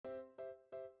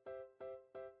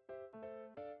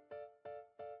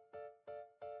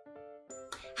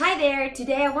Hi there!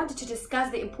 Today I wanted to discuss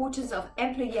the importance of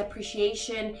employee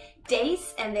appreciation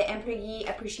days and the employee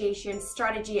appreciation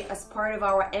strategy as part of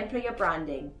our employer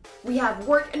branding. We have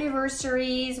work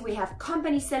anniversaries, we have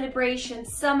company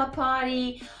celebrations, summer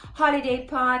party, holiday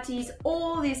parties,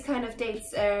 all these kind of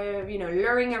dates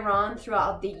luring around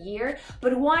throughout the year.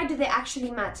 But why do they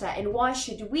actually matter, and why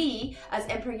should we as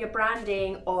employer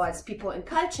branding or as people in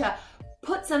culture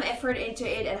put some effort into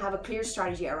it and have a clear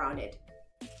strategy around it?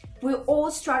 We're all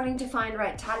struggling to find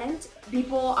right talent.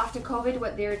 People after COVID,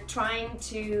 what they're trying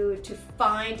to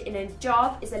find in a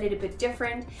job is a little bit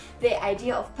different. The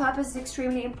idea of purpose is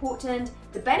extremely important.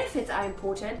 The benefits are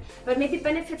important, but maybe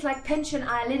benefits like pension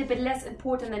are a little bit less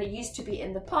important than it used to be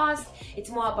in the past. It's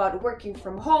more about working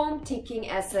from home, taking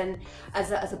as a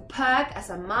perk, as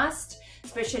a must,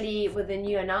 especially with the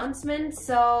new announcements.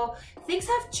 So things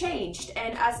have changed,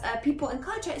 and as people in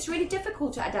culture, it's really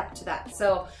difficult to adapt to that.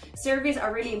 So surveys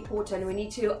are really important. We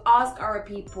need to ask our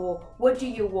people, what do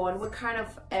you want? What kind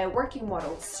of working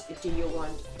models do you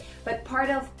want? But part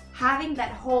of having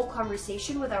that whole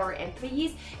conversation with our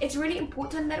employees, it's really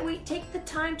important that we take the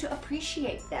time to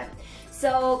appreciate them.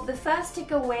 So the first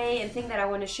takeaway and thing that I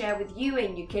want to share with you,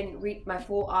 and you can read my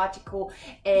full article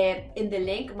in the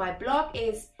link, my blog,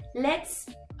 is let's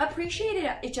appreciate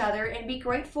each other and be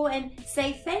grateful and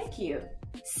say thank you.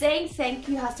 Saying thank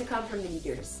you has to come from the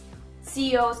leaders.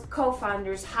 CEOs,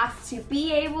 co-founders have to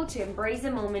be able to embrace the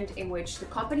moment in which the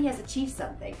company has achieved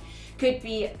something. Could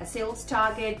be a sales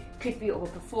target, could be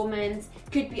overperformance,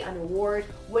 could be an award,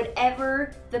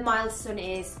 whatever the milestone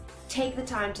is, take the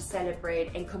time to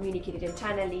celebrate and communicate it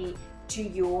internally to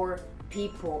your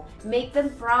people. Make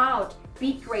them proud,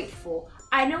 be grateful.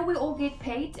 I know we all get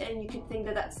paid and you can think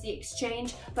that that's the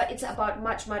exchange, but it's about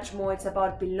much more. It's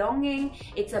about belonging,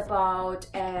 it's about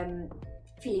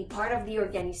feeling part of the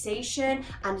organization,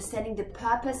 understanding the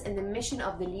purpose and the mission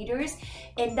of the leaders,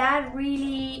 and that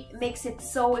really makes it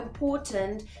so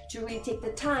important to really take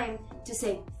the time to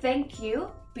say thank you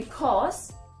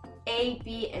because A,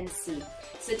 B, and C.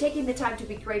 So taking the time to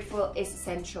be grateful is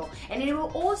essential, and it will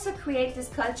also create this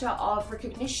culture of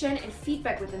recognition and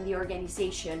feedback within the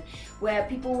organization where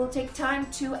people will take time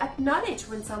to acknowledge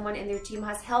when someone in their team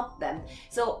has helped them.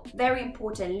 So very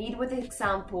important, lead with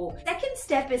example. Second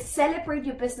step is celebrate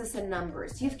your business in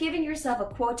numbers. You've given yourself a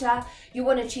quota, you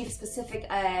want to achieve a specific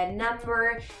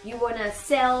number, you want to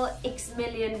sell X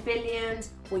million,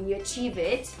 billions. When you achieve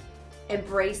it,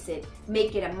 embrace it,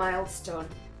 make it a milestone.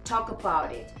 Talk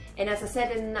about it. And as I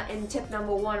said in tip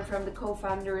number 1 from the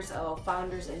co-founders or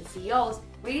founders and CEOs,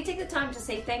 really take the time to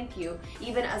say thank you.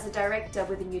 Even as a director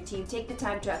within your team, take the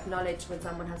time to acknowledge when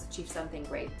someone has achieved something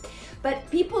great. But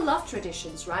people love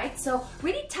traditions, right? So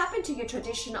really tap into your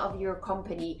tradition of your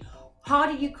company. How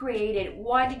did you create it?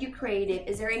 Why did you create it?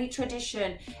 Is there any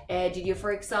tradition? Did you,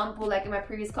 for example, like in my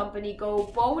previous company, go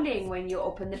bowling when you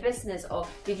opened the business? Or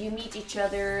did you meet each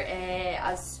other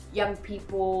as young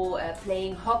people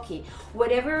playing hockey?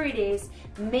 Whatever it is,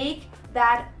 make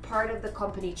that part of the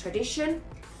company tradition.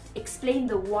 Explain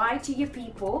the why to your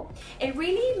people and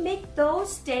really make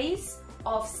those days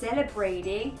of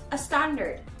celebrating a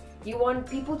standard. You want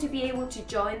people to be able to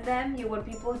join them. You want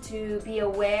people to be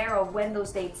aware of when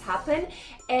those dates happen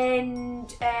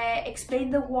and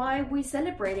explain the why we're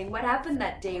celebrating, what happened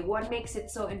that day, what makes it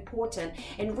so important,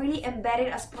 and really embed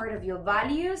it as part of your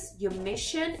values, your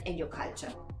mission, and your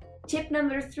culture. Tip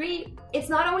number 3, it's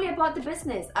not only about the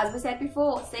business. As we said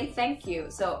before, say thank you.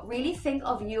 So really think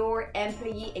of your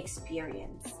employee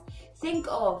experience. Think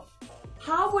of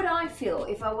how would I feel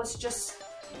if I had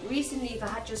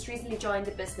just recently joined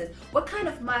the business. What kind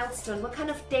of milestone, what kind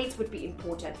of dates would be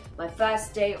important? My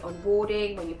first day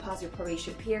onboarding, when you pass your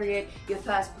probation period, your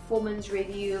first performance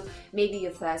review, maybe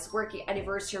your first working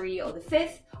anniversary, or the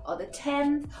 5th, or the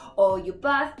 10th, or your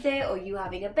birthday, or you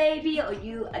having a baby, or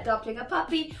you adopting a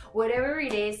puppy, whatever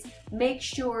it is, make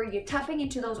sure you're tapping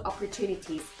into those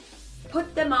opportunities.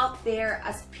 Put them out there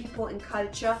as people in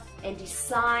culture and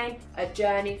design a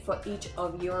journey for each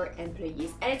of your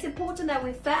employees. And it's important that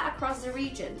we're fair across the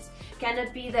regions.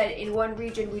 Cannot be that in one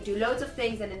region we do loads of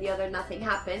things and in the other nothing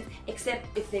happens,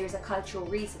 except if there's a cultural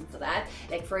reason for that,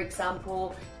 like for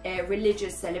example,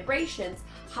 religious celebrations.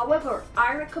 However,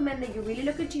 I recommend that you really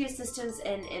look into your systems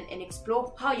and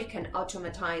explore how you can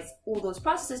automatize all those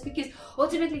processes, because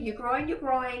ultimately you're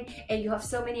growing and you have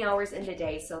so many hours in the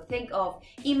day. So think of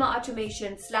email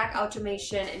automation, Slack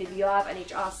automation, and if you have an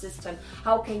HR system,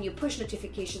 how can you push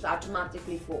notifications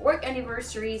automatically for work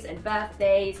anniversaries and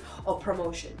birthdays or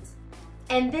promotions.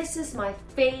 And this is my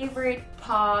favorite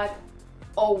part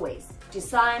always,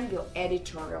 design your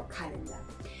editorial calendar.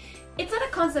 It's not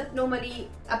a concept normally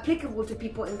applicable to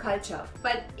people in culture,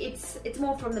 but it's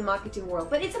more from the marketing world.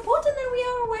 But it's important that we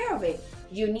are aware of it.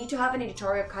 You need to have an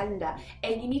editorial calendar,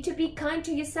 and you need to be kind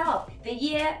to yourself. The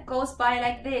year goes by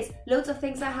like this. Loads of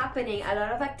things are happening. A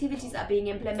lot of activities are being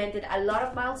implemented. A lot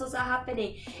of milestones are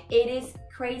happening. It is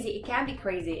crazy. It can be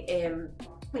crazy.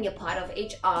 When you're part of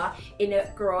HR in a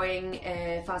growing,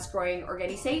 fast-growing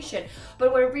organization.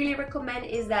 But what I really recommend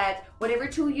is that whatever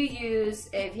tool you use,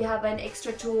 if you have an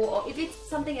extra tool, or if it's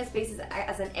something as basic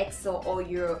as an Excel or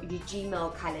your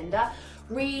Gmail calendar,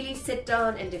 really sit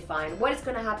down and define what is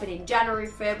going to happen in January,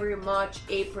 February, March,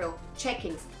 April,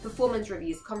 check-ins, performance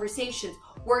reviews, conversations,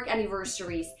 work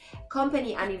anniversaries,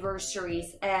 company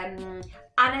anniversaries,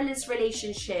 analyst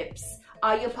relationships.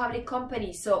 Are you a public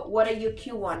company? So what are your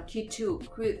Q1, Q2,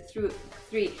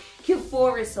 Q3,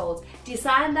 Q4 results?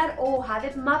 Design that all, have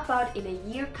it mapped out in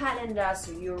a year calendar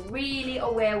so you're really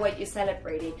aware what you're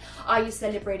celebrating. Are you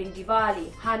celebrating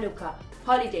Diwali, Hanukkah,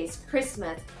 holidays,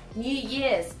 Christmas, New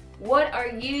Year's? What are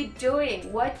you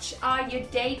doing? What are your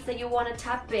dates that you want to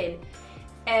tap in?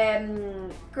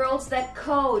 Girls That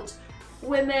Code,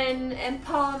 women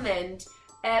empowerment,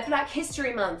 Black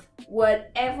History Month,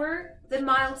 whatever the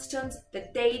milestones, the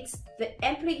dates, the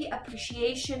employee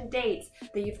appreciation dates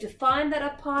that you've defined that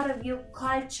are part of your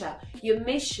culture, your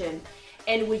mission,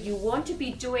 and what you want to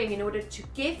be doing in order to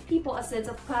give people a sense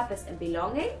of purpose and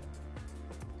belonging,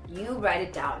 you write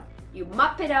it down. You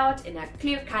map it out in a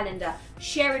clear calendar,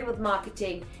 share it with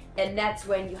marketing, and that's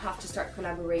when you have to start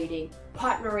collaborating,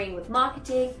 partnering with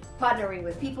marketing, partnering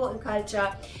with people in culture,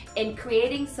 and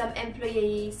creating some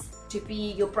employees to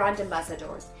be your brand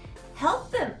ambassadors.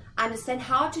 Help them understand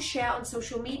how to share on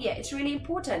social media. It's really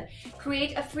important.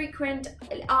 Create a frequent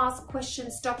ask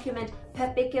questions document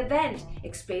per big event.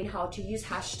 Explain how to use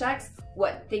hashtags,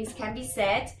 what things can be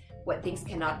said, what things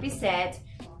cannot be said,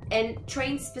 and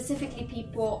train specifically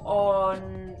people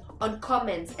on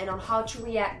comments and on how to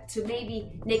react to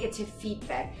maybe negative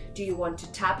feedback. Do you want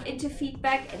to tap into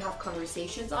feedback and have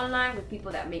conversations online with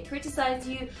people that may criticize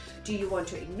you? Do you want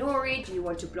to ignore it? Do you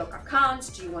want to block accounts?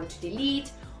 Do you want to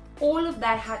delete? All of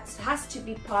that has to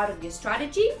be part of your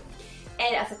strategy,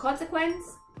 and as a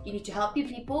consequence, you need to help your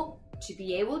people to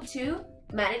be able to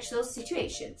manage those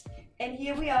situations. And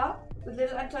here we are with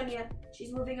little Antonia.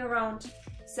 She's moving around.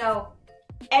 So,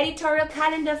 editorial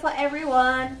calendar for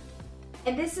everyone.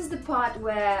 And this is the part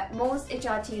where most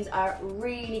HR teams are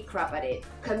really crap at it.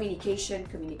 Communication,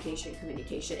 communication,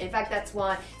 communication. In fact, that's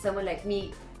why someone like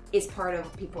me is part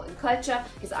of people in culture,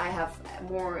 because I have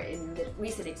more in the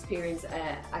recent experience,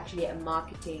 actually a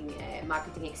marketing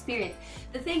experience.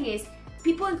 The thing is,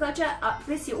 people in culture are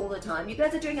busy all the time. You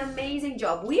guys are doing an amazing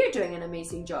job. We are doing an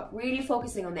amazing job, really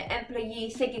focusing on the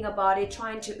employee, thinking about it,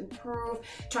 trying to improve,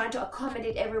 trying to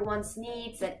accommodate everyone's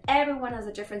needs, and everyone has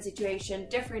a different situation,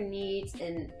 different needs,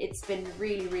 and it's been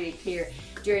really, really clear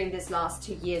during this last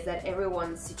 2 years that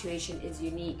everyone's situation is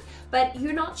unique. But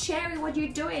you're not sharing what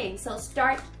you're doing, so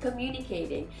start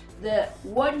communicating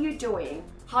what you're doing,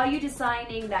 how you're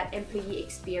designing that employee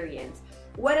experience.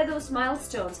 What are those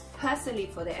milestones personally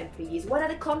for the employees? What are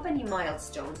the company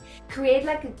milestones? Create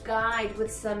like a guide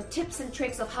with some tips and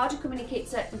tricks of how to communicate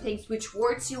certain things, which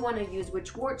words you want to use,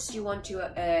 which words you want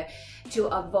to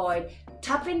avoid.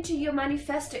 Tap into your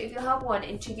manifesto if you have one,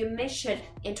 into your mission,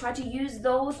 and try to use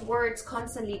those words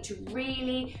constantly to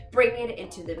really bring it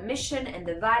into the mission and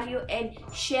the value, and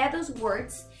share those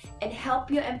words and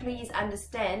help your employees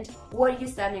understand what you're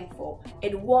standing for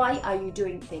and why are you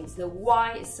doing things. The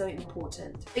why is so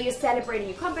important. So you're celebrating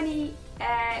your company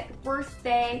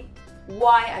birthday.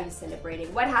 Why are you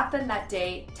celebrating? What happened that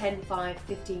day 10, 5,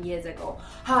 15 years ago?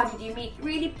 How did you meet?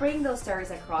 Really bring those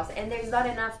stories across, and there's not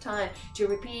enough time to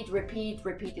repeat.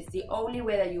 It's the only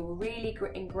way that you really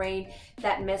ingrain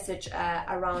that message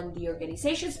around the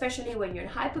organization, especially when you're in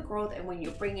hyper growth and when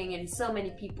you're bringing in so many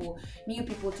people, new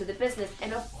people to the business.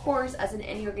 And of course, as in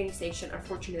any organization,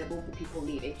 unfortunately, there will be people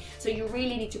leaving. So you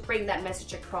really need to bring that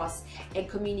message across and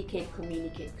communicate.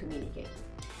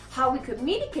 How we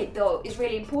communicate though is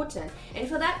really important, and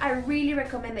for that I really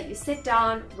recommend that you sit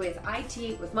down with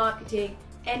IT, with marketing,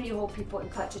 and your whole people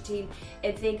and culture team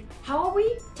and think, how are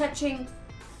we touching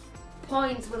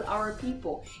points with our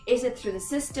people? Is it through the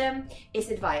system? Is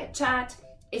it via chat?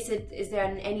 Is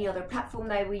there any other platform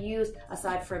that we use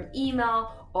aside from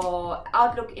email or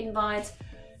Outlook invites?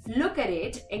 Look at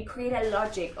it and create a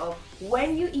logic of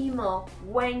when you email,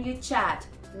 when you chat,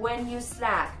 when you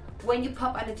Slack, when you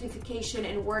pop a notification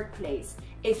in Workplace.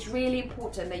 It's really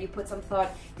important that you put some thought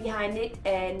behind it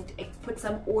and put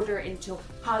some order into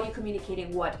how you're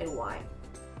communicating what and why.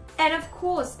 And of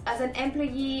course, as an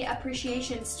employee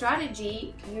appreciation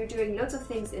strategy, you're doing lots of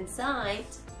things inside,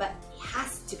 but it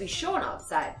has to be shown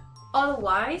outside.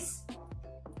 Otherwise,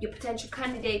 your potential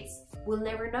candidates will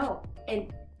never know.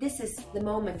 And this is the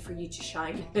moment for you to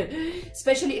shine,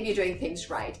 especially if you're doing things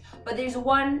right. But there's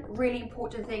one really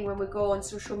important thing when we go on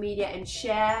social media and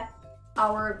share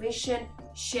our vision,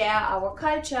 share our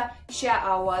culture, share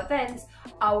our events,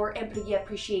 our employee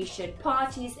appreciation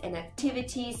parties and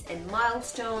activities and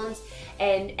milestones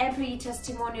and employee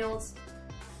testimonials.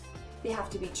 They have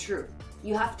to be true.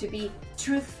 You have to be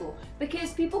truthful,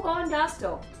 because people go on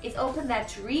Glassdoor. It's open there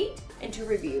to read and to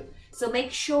review. So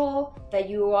make sure that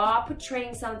you are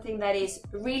portraying something that is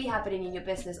really happening in your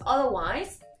business.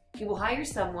 Otherwise, you will hire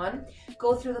someone,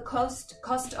 go through the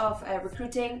cost of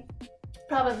recruiting,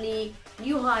 probably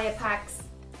new hire packs,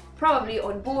 probably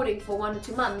onboarding for 1 or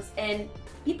 2 months, and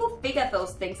people figure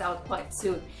those things out quite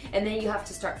soon, and then you have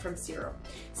to start from zero.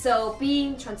 So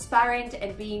being transparent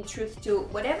and being truth to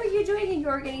whatever you're doing in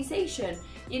your organization,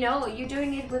 you know, you're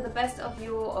doing it with the best of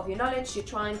your knowledge. You're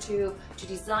trying to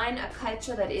design a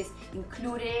culture that is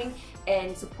including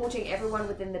and supporting everyone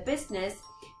within the business.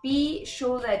 Be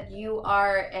sure that you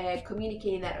are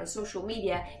communicating that on social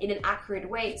media in an accurate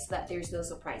way so that there's no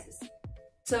surprises.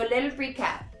 So a little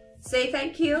recap. Say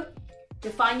thank you.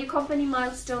 Define your company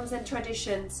milestones and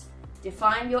traditions.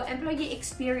 Define your employee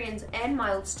experience and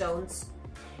milestones.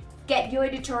 Get your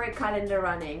editorial calendar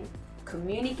running.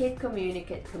 Communicate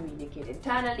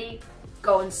internally.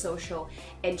 Go on social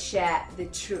and share the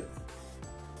truth.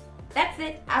 That's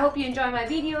it. I hope you enjoyed my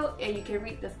video, and you can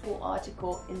read the full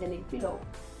article in the link below.